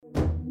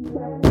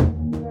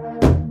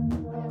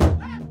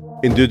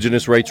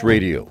Indigenous Rights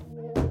Radio,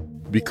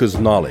 because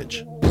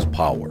knowledge is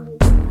power.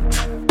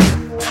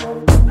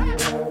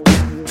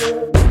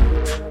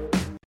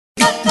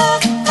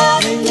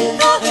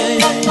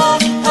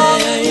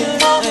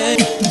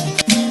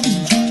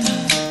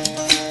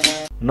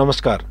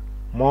 नमस्कार,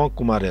 म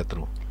कुमार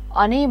यात्रु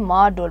अनि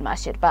म डोल्मा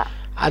शेर्पा।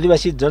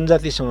 आदिवासी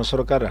जनजातिसँग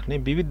सरोकार राख्ने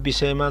विविध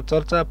विषयमा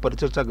चर्चा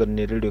परिचर्चा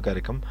गर्ने रेडियो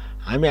कार्यक्रम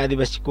हामी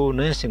आदिवासीको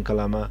नयाँ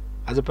श्रृङ्खलामा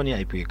आज पनि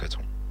आइपुगेका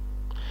छौँ।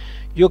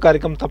 यो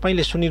कार्यक्रम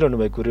तपाईँले सुनिरहनु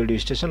भएको रेडियो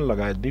स्टेसन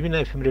लगायत विभिन्न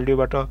एफएम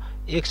रेडियोबाट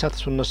एकसाथ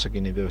सुन्न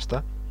सकिने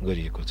व्यवस्था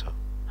गरिएको छ।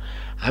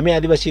 हामी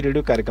आदिवासी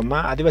रेडियो कार्यक्रममा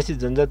आदिवासी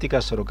जनजातिका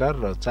सरोकार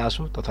र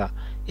चासो तथा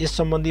यस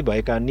सम्बन्धी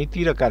भएका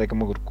नीति र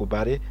कार्यक्रमहरूको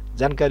बारे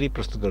जानकारी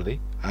प्रस्तुत गर्दै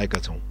आएका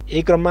छौँ।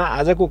 यही क्रममा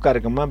आजको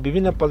कार्यक्रममा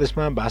विभिन्न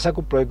प्रदेशमा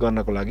भाषाको प्रयोग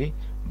गर्नको लागि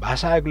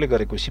भाषा आयोगले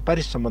गरेको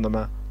सिफारिस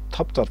सम्बन्धमा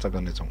थप चर्चा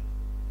गर्नेछौँ।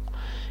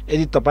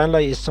 यदि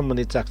तपाईँलाई यस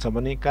सम्बन्धी चाख छ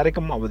भने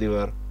कार्यक्रम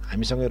अवधिभर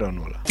हामीसँगै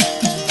रहनुहोला।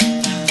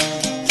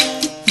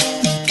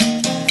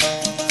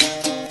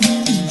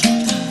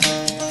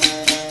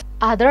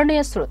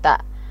 आदरणीय श्रोता,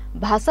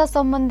 भाषा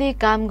सम्बन्धी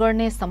काम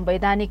गर्ने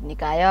संवैधानिक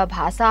निकाय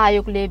भाषा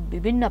आयोगले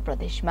विभिन्न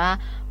प्रदेशमा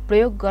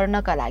प्रयोग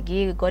गर्नका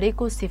लागि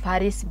गरेको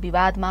सिफारिस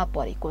विवादमा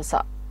परेको छ।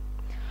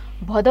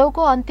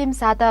 भदौको अन्तिम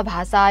साता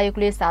भाषा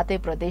आयोगले 7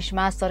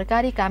 प्रदेशमा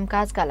सरकारी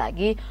कामकाजका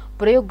लागि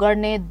प्रयोग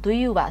गर्ने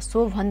 2 वा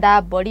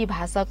सोभन्दा बढी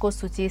भाषाको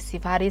सूची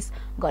सिफारिस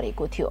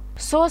गरेको थियो।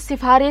 सो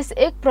सिफारिस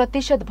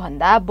 1%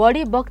 भन्दा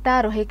बढी वक्ता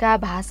रहेका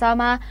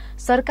भाषामा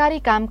सरकारी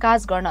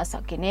कामकाज गर्न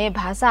सकिने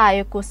भाषा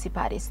आयोगको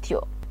सिफारिस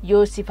थियो।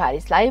 यो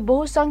सिफारिसलाई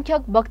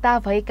बहुसंख्यक वक्ता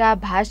भएका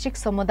भाषिक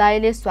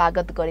समुदायले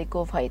स्वागत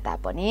गरेको भए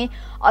तापनि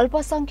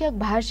अल्पसंख्यक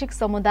भाषिक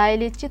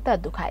समुदायले चित्त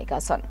दुखाएका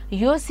छन्।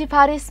 यो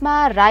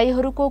सिफारिसमा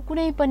राईहरूको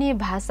कुनै पनि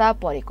भाषा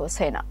परेको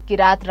छैन।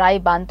 किरात राई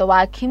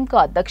बान्तवा खिमका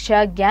अध्यक्ष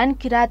ज्ञान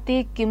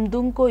किराती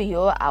किमदुङको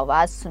यो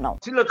आवाज सुनौ।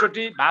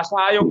 पछिल्लोचोटि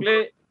भाषा आयोगले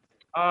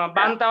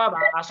बान्तवा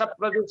भाषा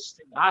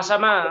प्रदेश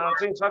भाषामा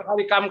चाहिँ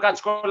सरकारी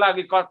कामकाजको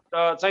लागि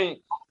चाहिँ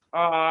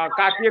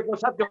काटिएको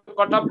छ, त्यो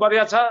कटअप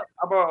गरेको छ।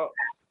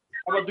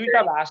 अब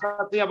दुईटा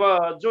भाषा चाहिँ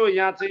अब जो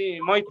यहाँ चाहिँ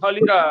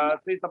मैथली र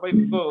चाहिँ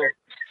तपाईँको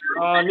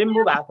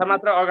लिम्बू भाषा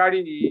मात्र अगाडि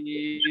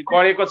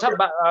बढेको छ,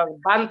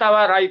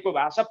 बान्तवा राईको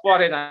भाषा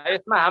परेन।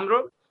 यसमा हाम्रो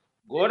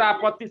घोर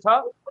आपत्ति छ।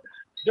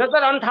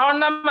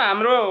 2058मा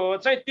हाम्रो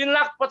चाहिँ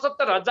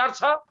 3,75,000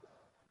 छ,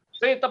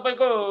 चाहिँ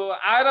तपाईँको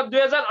आएर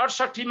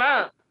 2068मा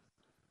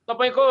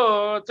तपाईँको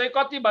चाहिँ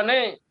कति भने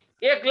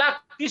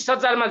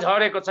 1,30,000मा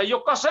झरेको छ। यो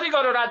कसरी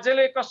गर्यो?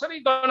 राज्यले कसरी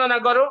गणना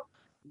गर्यो?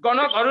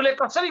 गणकहरूले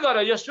कसरी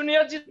गर्यो? यो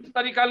सुनियोजित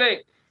तरिकाले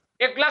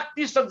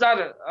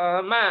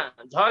 1,30,000 मा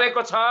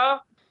झरेको छ।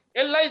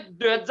 यसलाई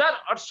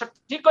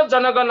 2068को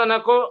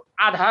जनगणनाको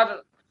आधार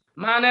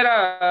मानेर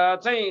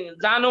चाहिँ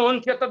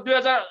जानुहुन्थ्यो त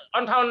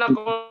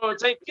 2058को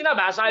चाहिँ किन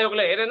भाषा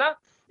आयोगले हेरेन?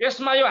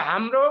 यसमा यो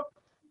हाम्रो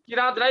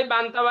किरात राई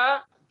बान्तवा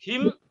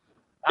खिम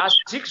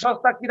भाषिक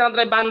संस्था किरात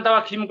राई बान्तवा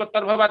खिमको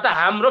तर्फबाट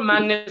हाम्रो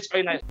मान्य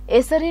छैन।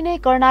 यसरी नै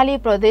कर्णाली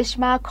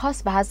प्रदेशमा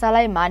खस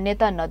भाषालाई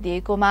मान्यता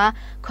नदिएकोमा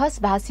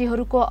खस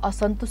भाषीहरूको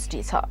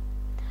असन्तुष्टि छ।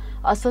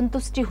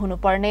 असन्तुष्टि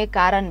हुनुपर्ने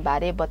कारण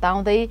बारे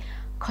बताउँदै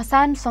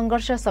खसान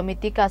संघर्ष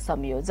समितिका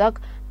संयोजक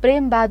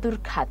प्रेम बहादुर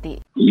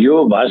खाती, यो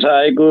भाषा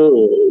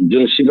आयोगको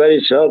जुन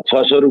सिफारिस छ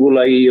खसहरूको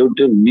लागि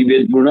एउटा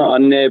विभेदपूर्ण,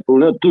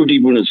 अन्यायपूर्ण,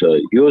 त्रुटिपूर्ण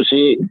छ। यो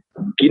चाहिँ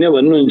किन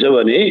भन्नुहुन्छ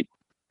भने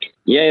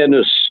यहाँ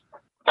हेर्नुहोस्,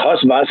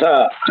 खस भाषा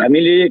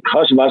हामीले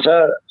खस भाषा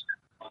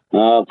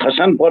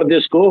खसान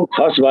प्रदेशको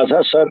खस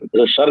भाषा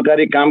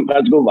सरकारी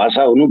कामकाजको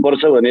भाषा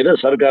हुनुपर्छ भनेर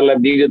सरकारलाई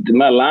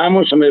विगतमा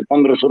लामो समय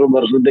 15-16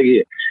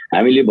 वर्षदेखि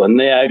हामीले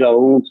भन्दै आएका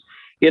हौँ।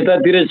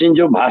 यतातिर चाहिँ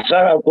जो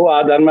भाषाको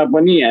आधारमा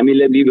पनि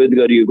हामीलाई विभेद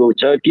गरिएको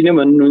छ। किन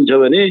भन्नुहुन्छ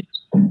भने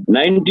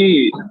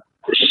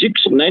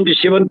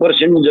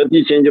 96-97% जति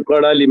चाहिँ जो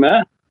कर्णालीमा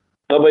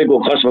तपाईँको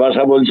खस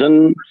भाषा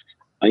बोल्छन्।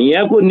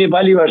 यहाँको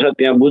नेपाली भाषा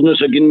त्यहाँ बुझ्न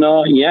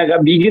सकिन्न। यहाँका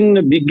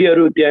विभिन्न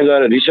विज्ञहरू त्यहाँ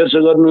गएर रिसर्च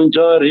गर्नुहुन्छ।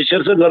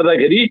 रिसर्च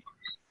गर्दाखेरि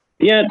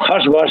त्यहाँ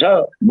खस भाषा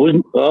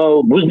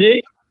बुझ्ने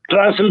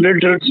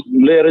ट्रान्सलेटर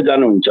लिएर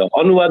जानुहुन्छ,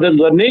 अनुवादन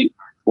गर्ने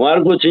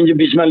उहाँहरूको चाहिँ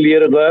बिचमा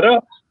लिएर गएर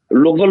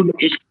लोकल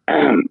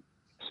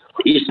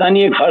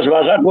स्थानीय खस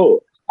भाषाको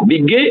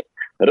विज्ञ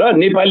र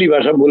नेपाली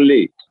भाषा बोल्ने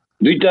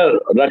दुईटा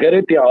राखेर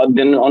त्यहाँ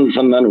अध्ययन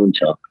अनुसन्धान हुन्छ।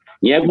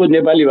 यहाँको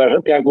नेपाली भाषा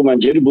त्यहाँको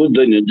मान्छेहरू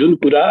बुझ्दैन। जुन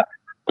कुरा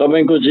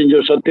तपाईँको चाहिँ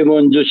जो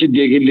सत्यमोहन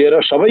जोशीदेखि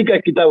लिएर सबैका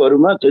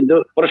किताबहरूमा चाहिँ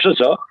जो प्रश्न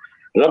छ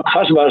र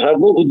खस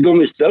भाषाको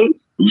उद्गम स्थल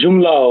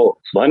जुम्ला हो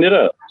भनेर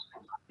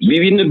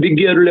विभिन्न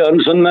विज्ञहरूले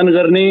अनुसन्धान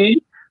गर्ने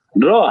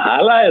र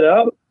हालाएर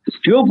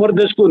त्यो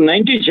प्रदेशको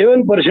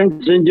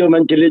 97% चाहिँ जो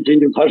मान्छेले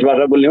चाहिँ खस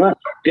भाषा बोल्नेमा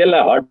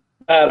त्यसलाई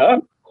हटाएर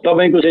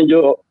तपाईँको चाहिँ जो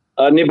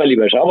नेपाली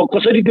भाषा। अब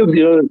कसरी त्यो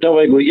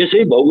तपाईँको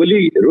यसै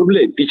भौगोलिक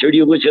रूपले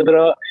पिछडिएको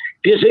क्षेत्र,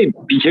 त्यसै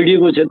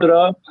पिछडिएको क्षेत्र,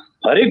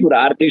 हरेक कुरा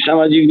आर्थिक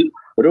सामाजिक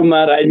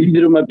रूपमा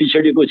राजनीतिक रूपमा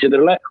पिछडिएको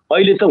क्षेत्रलाई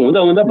अहिले त हुँदा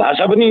हुँदा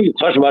भाषा पनि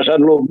खस भाषा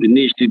लोप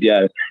भन्ने स्थिति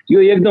आयो। यो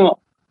एकदम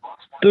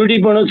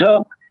त्रुटिपूर्ण छ।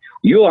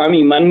 यो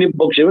हामी मान्ने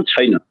पक्षमा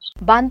छैन।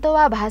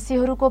 बान्तवा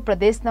भाषीहरूको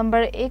प्रदेश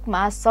नम्बर 1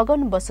 मा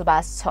सघन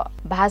बसोबास छ।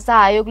 भाषा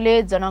आयोगले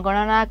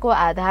जनगणनाको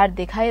आधार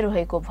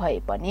देखाइरहेको भए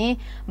पनि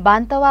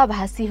बान्तवा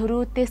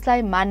भाषीहरू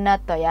त्यसलाई मान्न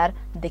तयार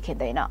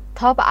देखिँदैन।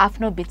 थप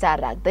आफ्नो विचार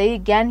राख्दै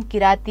ज्ञान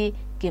किराती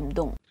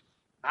किमदुङ,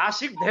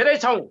 भाषिक धेरै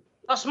छौँ,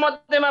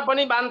 तसमध्येमा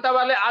पनि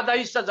बान्तवाले आधा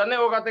हिस्सा झनै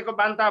ओगतेको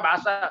बान्तवा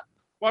भाषा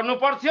पढ्नु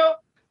पर्थ्यो।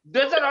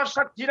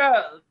 2068 र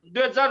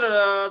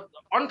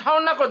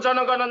 2058 को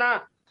जनगणना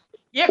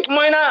 1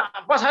 महिना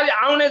पछाडि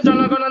आउने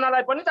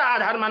जनगणनालाई पनि त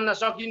आधार मान्न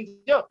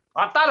सकिन्थ्यो।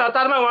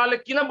 हतारमा उहाँले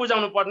किन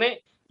बुझाउनु पर्ने?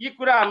 यी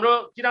कुरा हाम्रो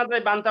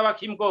किराँत बान्तवा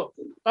खिमको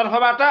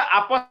तर्फबाट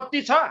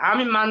आपत्ति छ।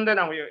 हामी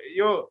मान्दैनौँ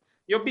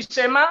यो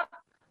विषयमा,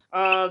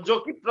 जो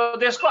कि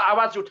प्रदेशको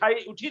आवाज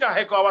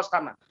उठिरहेको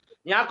अवस्थामा,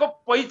 यहाँको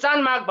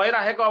पहिचान माग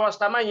भइरहेको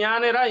अवस्थामा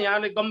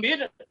यहाँले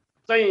गम्भीर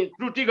चाहिँ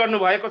त्रुटि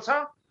गर्नुभएको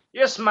छ।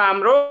 यसमा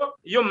हाम्रो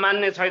यो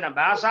मान्ने छैन।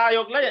 भाषा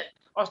आयोगलाई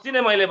अस्ति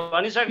नै मैले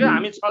भनिसकेँ,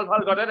 हामी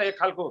छलफल गरेर एक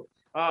खालको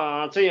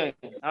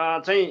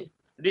चाहिँ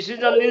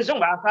डिसिजन लिन्छौँ।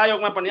 भाषा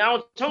आयोगमा पनि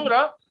आउँछौँ र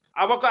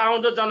अबको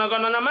आउँदो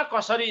जनगणनामा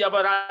कसरी अब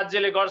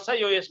राज्यले गर्छ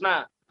यसमा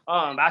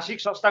भाषिक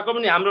संस्थाको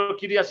पनि हाम्रो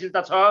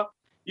क्रियाशीलता छ।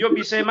 यो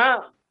विषयमा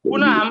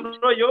पुनः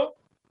हाम्रो यो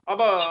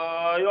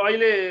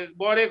अहिले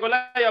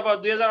बढेकोलाई अब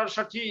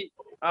 2068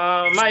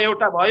 मा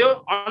एउटा भयो,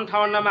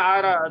 58 मा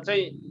आएर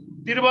चाहिँ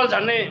तिर्बल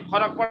झन्नै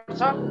फरक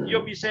पर्छ। यो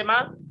विषयमा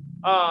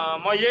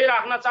म यही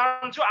राख्न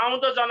चाहन्छु,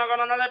 आउँदो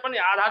जनगणनालाई पनि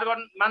आधार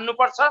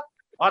मान्नुपर्छ।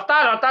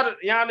 हतार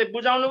यहाँले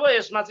बुझाउनु भयो,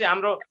 यसमा चाहिँ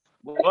हाम्रो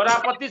घोर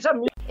आपत्ति छ।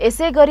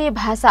 यसै गरी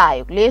भाषा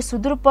आयोगले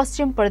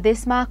सुदूरपश्चिम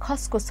प्रदेशमा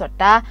खसको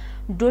सट्टा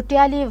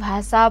डोट्याली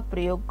भाषा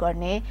प्रयोग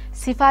गर्ने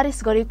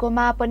सिफारिस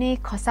गरेकोमा पनि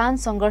खसान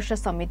सङ्घर्ष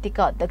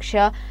समितिका अध्यक्ष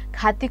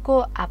खातीको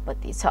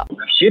आपत्ति छ।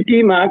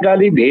 सेती,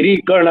 महाकाली, भेरी,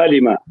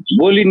 कर्णालीमा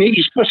बोलिने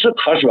स्पष्ट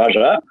खस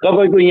भाषा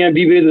तपाईँको यहाँ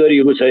विभेद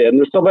गरिएको छ।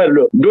 हेर्नुहोस्,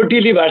 तपाईँहरू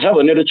डोटेली भाषा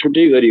भनेर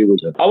छुट्टै गरिएको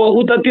छ। अब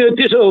उतातिर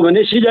त्यसो हो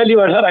भने सिजाली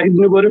भाषा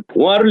राखिदिनु पर्यो।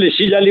 उहाँहरूले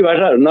सिजाली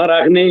भाषा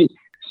नराख्ने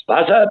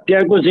भाषा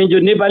त्यहाँको चाहिँ जो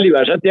नेपाली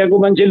भाषा त्यहाँको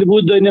मान्छेले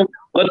बुझ्दैन।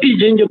 कति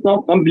चाहिँ जो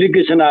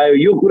कम्प्लिकेसन आयो,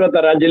 यो कुरा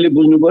त राज्यले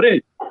बुझ्नु पर्यो।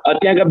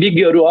 त्यहाँका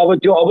विज्ञहरू अब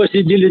त्यो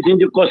अवस्थितजीले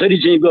चाहिँ कसरी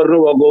चाहिँ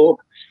गर्नुभएको हो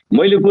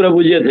मैले कुरा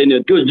बुझेको छैन।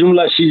 त्यो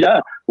जुम्ला सिजा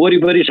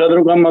वरिपरि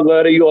सदरमुकाममा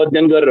गएर यो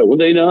अध्ययन गरेर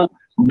हुँदैन।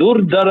 दूर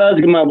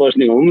दराजमा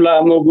बस्ने हुम्ला,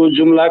 मोगु,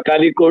 जुम्ला,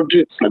 कालीकोट,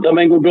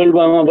 तपाईँको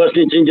डोल्पामा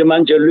बस्ने चाहिँ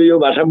मान्छेहरूले यो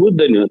भाषा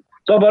बुझ्दैन।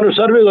 तपाईँहरू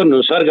सर्वे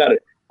गर्नु सरकार,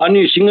 अनि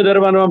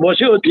सिंहदरबारमा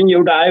बस्यो तिमी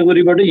एउटा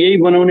आयोगबाट यही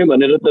बनाउने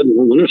भनेर त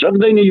हुन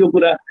सक्दैन यो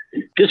कुरा।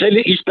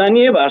 त्यसैले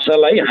स्थानीय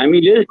भाषालाई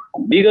हामीले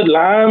विगत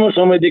लामो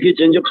समयदेखि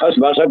चाहिँ जो खास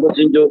भाषाको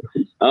चाहिँ जो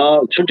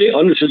छुट्टै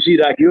अनुसूची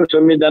राखियो,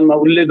 संविधानमा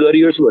उल्लेख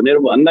गरियोस् भनेर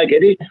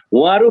भन्दाखेरि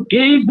उहाँहरू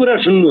केही कुरा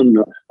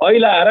सुन्नुहुन्न।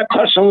 अहिले आएर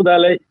खस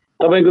समुदायलाई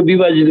तपाईँको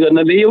विभाजित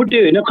गर्नाले एउटै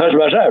होइन, खस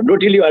भाषा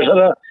डोटेली भाषा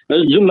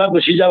र जुम्लाको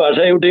सिजा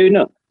भाषा एउटै होइन।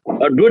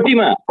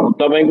 डोटीमा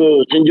तपाईँको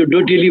चाहिँ जो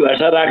डोटेली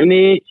भाषा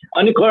राख्ने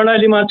अनि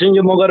कर्णालीमा चाहिँ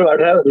जो मगर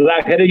भाषा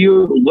राखेर यो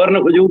गर्न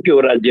खोजेको के हो?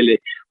 राज्यले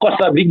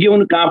कस्ता विज्ञ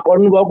हुन्, कहाँ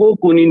पढ्नु भएको,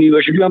 कुन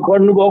युनिभर्सिटीमा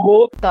पढ्नु भएको?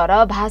 तर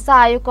भाषा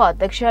आयोगको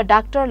अध्यक्ष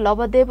डाक्टर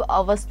लवदेव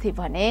अवस्थी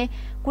भने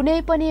कुनै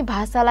पनि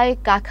भाषालाई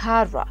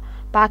काखा र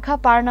पाखा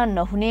पार्न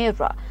नहुने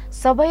र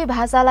सबै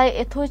भाषालाई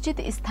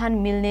यथोचित स्थान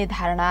मिल्ने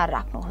धारणा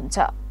राख्नुहुन्छ।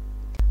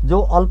 जो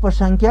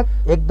अल्पसंख्यक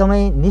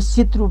एकदमै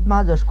निश्चित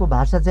रूपमा जसको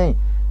भाषा चाहिँ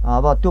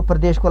अब त्यो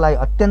प्रदेशको लागि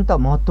अत्यन्त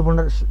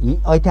महत्त्वपूर्ण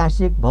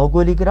ऐतिहासिक,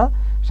 भौगोलिक र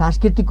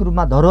सांस्कृतिक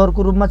रूपमा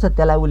धरोहरको रूपमा छ,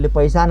 त्यसलाई उसले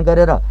पहिचान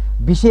गरेर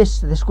विशेष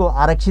त्यसको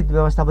आरक्षित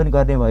व्यवस्था पनि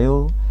गर्ने भयो।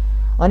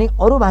 अनि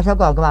अरू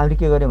भाषाको हकमा हामीले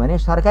के गर्यौँ भने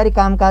सरकारी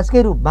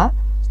कामकाजकै रूपमा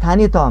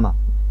स्थानीय तहमा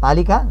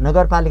पालिका,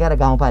 नगरपालिका र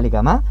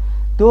गाउँपालिकामा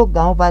त्यो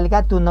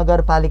गाउँपालिका त्यो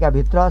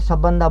नगरपालिकाभित्र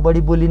सबभन्दा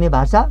बढी बोलिने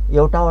भाषा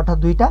एउटा अथवा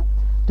दुईटा,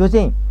 त्यो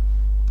चाहिँ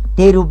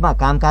त्यही रूपमा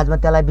कामकाजमा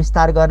त्यसलाई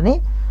विस्तार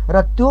गर्ने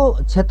र त्यो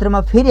क्षेत्रमा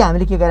फेरि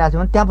हामीले के गरिरहेको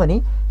छौँ भने त्यहाँ पनि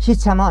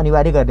शिक्षामा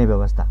अनिवार्य गर्ने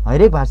व्यवस्था।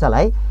 हरेक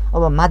भाषालाई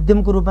अब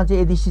माध्यमको रूपमा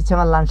चाहिँ यदि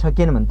शिक्षामा लान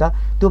सकिएन भने त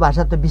त्यो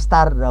भाषा त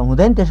विस्तार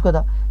हुँदैन त्यसको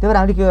त। त्यही भएर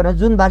हामीले के गर्ने,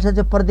 जुन भाषा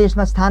चाहिँ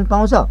प्रदेशमा स्थान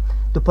पाउँछ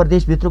त्यो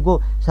प्रदेशभित्रको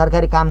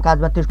सरकारी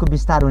कामकाजमा त्यसको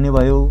विस्तार हुने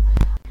भयो।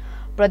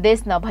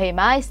 प्रदेश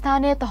नभएमा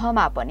स्थानीय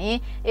तहमा पनि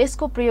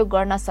यसको प्रयोग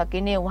गर्न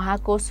सकिने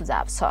उहाँको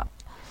सुझाव छ।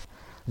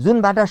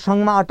 जुनबाट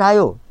सङ्घमा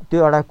अटायो त्यो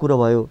एउटा कुरो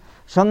भयो,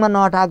 सङ्घमा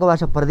नअटाएको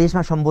भाषा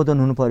प्रदेशमा सम्बोधन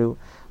हुनु पर्यो।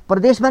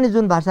 प्रदेशमा नै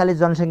जुन भाषाले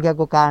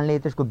जनसङ्ख्याको कारणले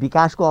त्यसको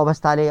विकासको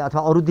अवस्थाले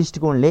अथवा अरू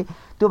दृष्टिकोणले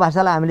त्यो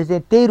भाषालाई हामीले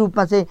चाहिँ त्यही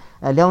रूपमा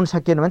चाहिँ ल्याउन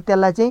सकिएन भने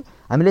त्यसलाई चाहिँ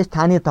हामीले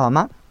स्थानीय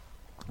तहमा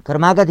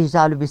क्रमागत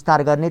हिसाबले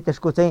विस्तार गर्ने,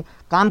 त्यसको चाहिँ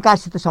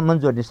कामकाजसित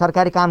सम्बन्ध जोड्ने,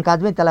 सरकारी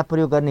कामकाजमै त्यसलाई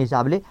प्रयोग गर्ने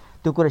हिसाबले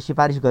त्यो कुरा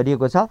सिफारिस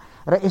गरिएको छ।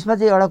 र यसमा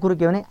चाहिँ एउटा कुरो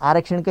के भने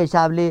आरक्षणकै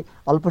हिसाबले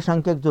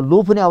अल्पसङ्ख्यक जो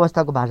लोप हुने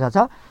अवस्थाको भाषा छ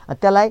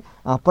त्यसलाई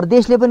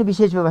प्रदेशले पनि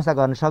विशेष व्यवस्था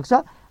गर्न सक्छ,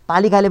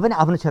 पालिकाले पनि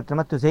आफ्नो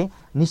क्षेत्रमा त्यो चाहिँ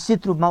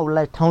निश्चित रूपमा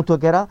उसलाई ठाउँ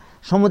तोकेर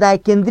समुदाय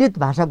केन्द्रित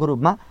भाषाको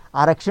रूपमा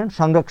आरक्षण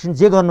संरक्षण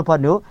जे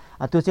गर्नुपर्ने हो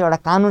त्यो चाहिँ एउटा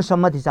कानुन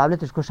सम्मत हिसाबले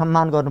त्यसको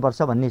सम्मान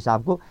गर्नुपर्छ भन्ने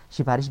हिसाबको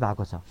सिफारिस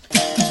भएको छ।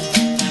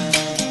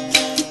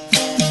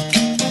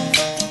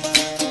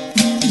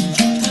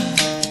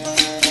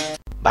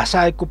 भाषा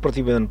आयोगको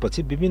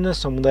प्रतिवेदनपछि विभिन्न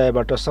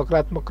समुदायबाट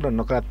सकारात्मक र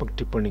नकारात्मक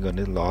टिप्पणी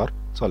गर्ने लहर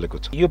चलेको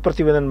छ। यो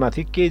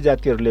प्रतिवेदनमाथि केही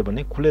जातिहरूले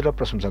भने खुलेर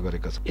प्रशंसा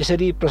गरेका छन्।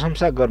 यसरी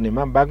प्रशंसा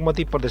गर्नेमा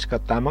बागमती प्रदेशका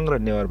तामाङ र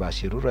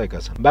नेवारवासीहरू रहेका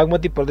छन्।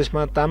 बागमती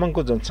प्रदेशमा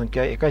तामाङको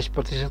जनसङ्ख्या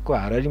 21%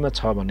 हाराहारीमा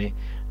छ भने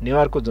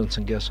नेवारको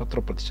जनसङ्ख्या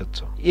 17%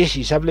 छ।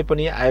 यस हिसाबले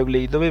पनि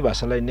आयोगले यी दुवै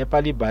भाषालाई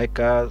नेपाली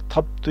बाहेकका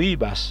थप 2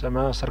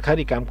 भाषामा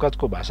सरकारी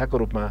कामकाजको भाषाको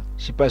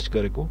रूपमा सिफारिस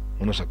गरेको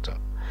हुन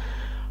सक्छ।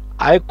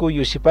 आयोगको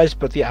यो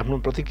सिफारिसप्रति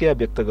आफ्नो प्रतिक्रिया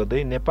व्यक्त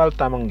गर्दै नेपाल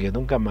तामाङ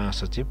घेदुङका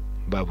महासचिव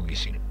बाबु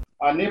घिसिङ,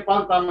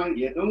 नेपाल तामाङ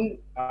घेदुङ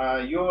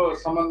यो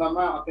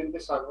सम्बन्धमा अत्यन्तै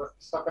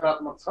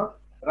सकारात्मक छ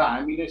र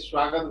हामीले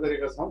स्वागत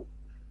गरेका छौँ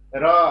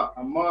र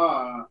म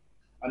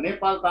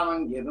नेपाल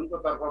तामाङ घेदुङको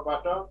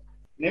तर्फबाट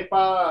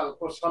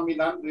नेपालको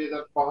संविधान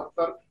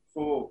 2072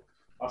 को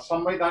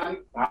संवैधानिक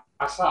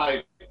भाषा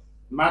आयोग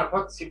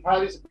मार्फत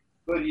सिफारिस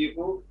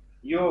गरिएको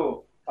यो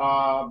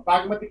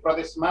बागमती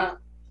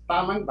प्रदेशमा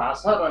तामाङ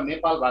भाषा र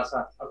नेपाल भाषा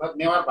अर्थात्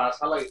नेवार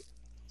भाषालाई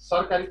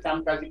सरकारी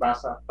कामकाजी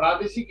भाषा,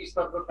 प्रादेशिक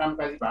स्तरको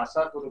कामकाजी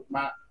भाषाको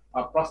रूपमा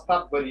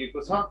प्रस्ताव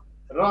गरिएको छ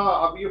र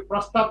अब यो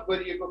प्रस्ताव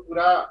गरिएको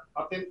कुरा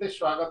अत्यन्तै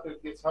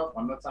स्वागतयोग्य छ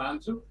भन्न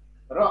चाहन्छु।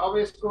 र अब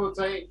यसको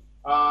चाहिँ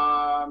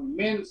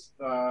मेन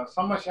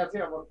समस्या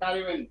चाहिँ अब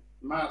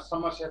कार्यान्वयनमा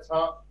समस्या छ।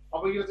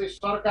 अब यो चाहिँ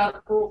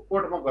सरकारको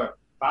कोर्टमा गयो,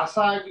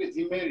 भाषा आयोगले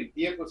जिम्मेवारी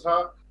दिएको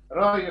छ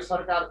र यो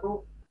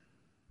सरकारको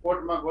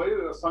कोर्टमा गयो।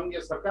 यो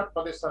सङ्घीय सरकार,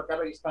 प्रदेश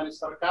सरकार र स्थानीय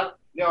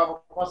सरकारले अब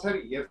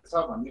कसरी हेर्छ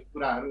भन्ने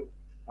कुराहरू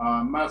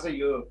मा चाहिँ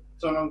यो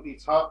चुनौती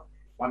छ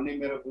भन्ने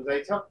मेरो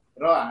बुझाइ छ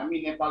र हामी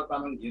नेपाल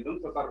तामाङ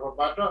घेदुङको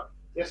तर्फबाट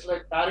यसलाई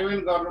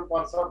कार्यान्वयन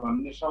गर्नुपर्छ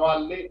भन्ने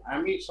सवालले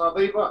हामी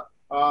सदैव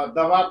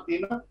दबाब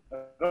दिन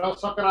र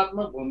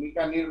सकारात्मक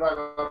भूमिका निर्वाह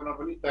गर्न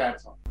पनि तयार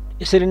छौँ।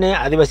 यसरी नै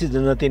आदिवासी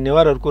जनजाति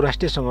नेवारहरूको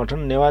राष्ट्रिय सङ्गठन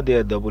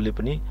नेवादेय दबुले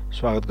पनि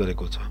स्वागत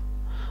गरेको छ।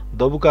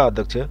 दबुका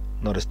अध्यक्ष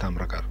नरेश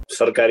ताम्राकार,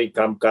 सरकारी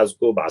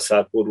कामकाजको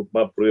भाषाको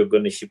रूपमा प्रयोग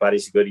गर्ने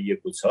सिफारिस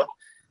गरिएको छ।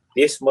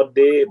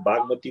 त्यसमध्ये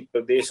बागमती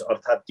प्रदेश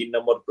अर्थात् 3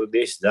 नम्बर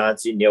प्रदेश जहाँ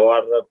चाहिँ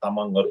नेवार र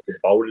तामाङहरूको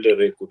बाहुल्य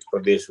रहेको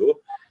प्रदेश हो,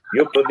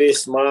 यो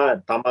प्रदेशमा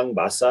तामाङ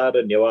भाषा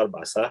र नेवार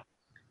भाषा,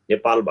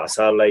 नेपाल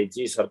भाषालाई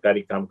चाहिँ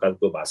सरकारी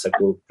कामकाजको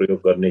भाषाको प्रयोग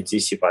गर्ने चाहिँ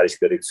सिफारिस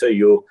गरेको छ।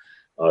 यो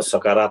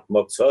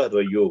सकारात्मक छ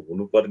र यो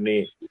हुनुपर्ने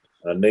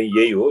नै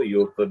यही हो।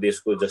 यो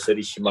प्रदेशको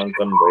जसरी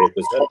सीमाङ्कन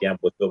भएको छ त्यहाँ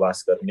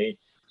बसोबास गर्ने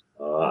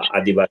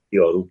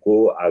आदिवासीहरूको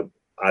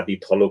आदि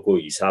थलोको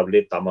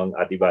हिसाबले तामाङ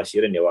आदिवासी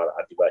र नेवार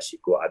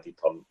आदिवासीको आदि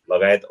थल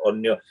लगायत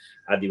अन्य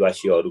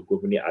आदिवासीहरूको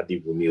पनि आदि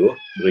भूमि हो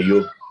र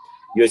यो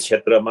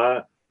क्षेत्रमा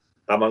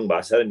तामाङ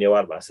भाषा र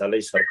नेवार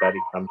भाषालाई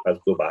सरकारी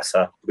कामकाजको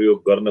भाषा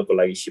प्रयोग गर्नको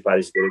लागि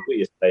सिफारिस गरेको,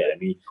 यसलाई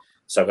हामी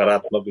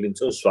सकारात्मक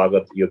लिन्छौँ,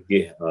 स्वागत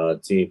योग्य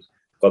चाहिँ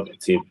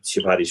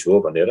सिफारिस हो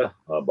भनेर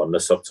भन्न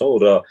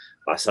सक्छौँ र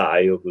भाषा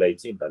आयोगलाई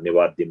चाहिँ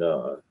धन्यवाद दिन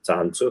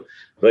चाहन्छु।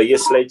 र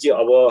यसलाई चाहिँ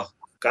अब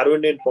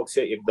कार्यान्वयन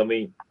पक्ष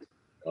एकदमै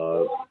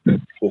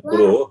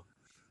कुरो हो।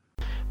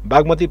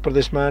 बागमती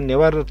प्रदेशमा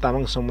नेवार र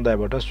तामाङ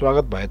समुदायबाट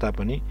स्वागत भए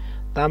तापनि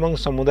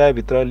तामाङ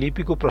समुदायभित्र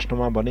लिपिको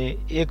प्रश्नमा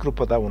भने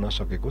एकरूपता हुन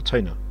सकेको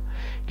छैन।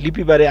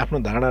 लिपिबारे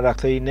आफ्नो धारणा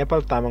राख्दै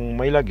नेपाल तामाङ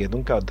महिला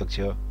घेदुङका अध्यक्ष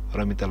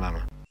रमिता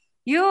लामा,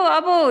 यो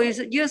अब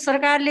यो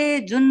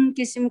सरकारले जुन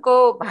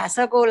किसिमको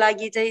भाषाको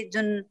लागि चाहिँ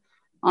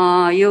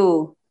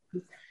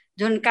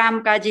जुन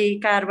कामकाजी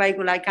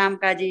कारबाहीको लागि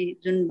कामकाजी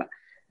जुन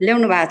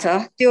ल्याउनु भएको छ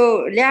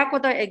त्यो ल्याएको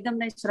त एकदम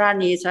नै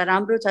सराहनीय छ,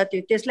 राम्रो छ।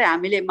 त्यसलाई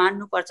हामीले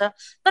मान्नुपर्छ।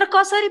 तर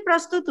कसरी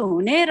प्रस्तुत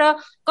हुने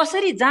र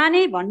कसरी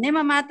जाने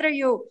भन्नेमा मात्र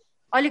यो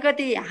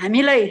अलिकति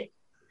हामीलाई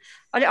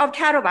अलि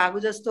अप्ठ्यारो भएको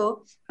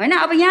जस्तो होइन।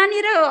 अब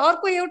यहाँनिर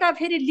अर्को एउटा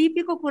फेरि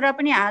लिपिको कुरा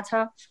पनि आछ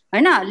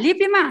होइन।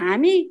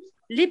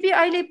 लिपि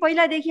अहिले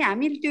पहिलादेखि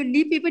हामी त्यो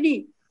लिपि पनि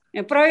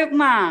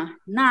प्रयोगमा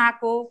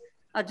नआएको,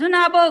 जुन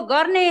अब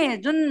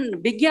गर्ने जुन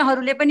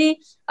विज्ञहरूले पनि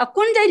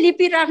कुन चाहिँ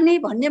लिपि राख्ने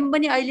भन्ने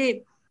पनि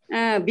अहिले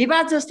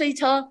विवाद जस्तै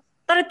छ।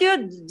 तर त्यो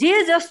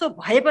जे जस्तो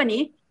भए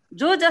पनि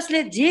जो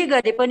जसले जे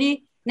गरे पनि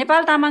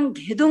नेपाल तामाङ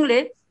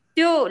घेदुङले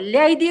त्यो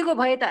ल्याइदिएको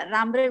भए त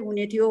राम्रै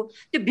हुने थियो।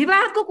 त्यो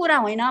विवादको कुरा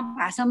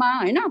होइन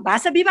भाषामा होइन,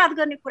 भाषा विवाद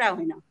गर्ने कुरा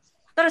होइन।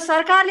 तर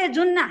सरकारले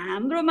जुन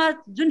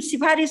हाम्रोमा जुन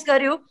सिफारिस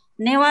गर्यो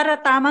नेवार र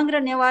तामाङ र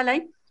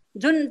नेवारलाई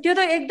जुन त्यो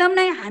त एकदम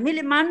नै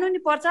हामीले मान्नु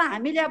नि पर्छ।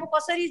 हामीले अब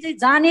कसरी चाहिँ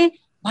जाने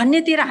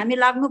भन्नेतिर हामी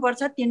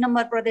लाग्नुपर्छ 3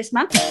 नम्बर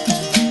प्रदेशमा।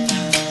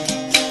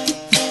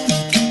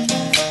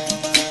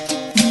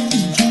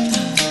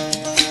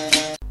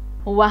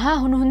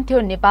 उहाँ हुनुहुन्थ्यो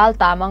नेपाल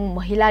तामाङ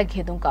महिला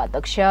घेदुङका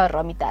अध्यक्ष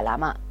रमिता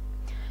लामा।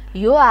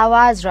 यो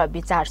आवाज र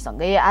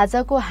विचारसँगै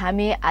आजको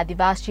हामी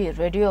आदिवासी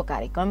रेडियो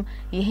कार्यक्रम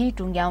यही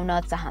टुङ्ग्याउन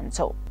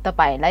चाहन्छौ।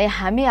 तपाईलाई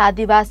हामी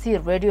आदिवासी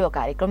रेडियो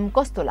कार्यक्रम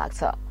कस्तो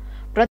लाग्छ?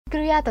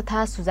 प्रतिक्रिया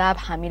तथा सुझाव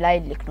हामीलाई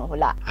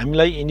लेख्नुहोला।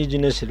 हामीलाई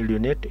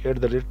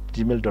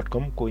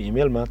indigenousedionet@gmail.com को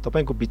इमेलमा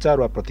तपाईको विचार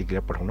वा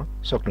प्रतिक्रिया पठाउन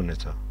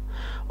सक्नुहुनेछ।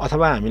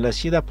 अथवा हामीलाई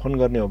सिधा फोन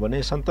गर्ने हो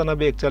भने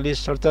 97 41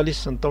 47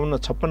 57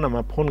 56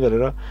 मा फोन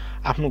गरेर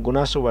आफ्नो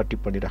गुनासो वा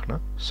टिप्पणी राख्न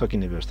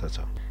सकिने व्यवस्था छ।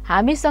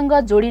 हामीसँग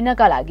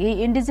जोडिनका लागि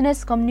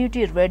इन्डिजिनस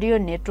कम्युनिटी रेडियो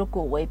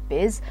नेटवर्कको वेब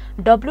पेज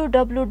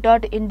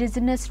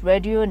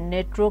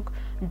www.indigenousedionetwork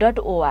र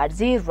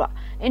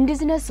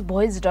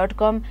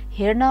indigenousoice.com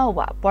हेर्न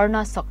वा पढ्न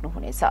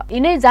सक्नुहुनेछ।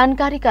 यिनै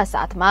जानकारीका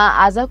साथमा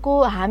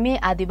आजको हामी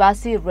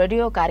आदिवासी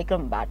रेडियो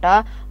कार्यक्रमबाट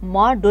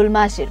म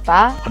डोल्मा शेर्पा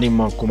अनि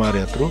म कुमार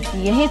यात्रु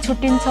यही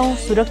छुट्टिन्छौं।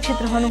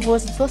 सुरक्षित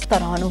रहनुहोस्, स्वस्थ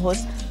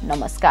रहनुहोस्।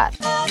 नमस्कार।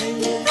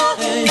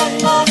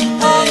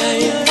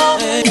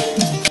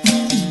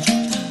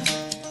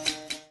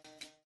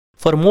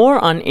 For more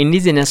on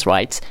indigenous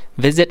rights,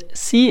 visit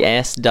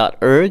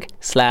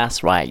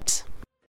cs.org/rights.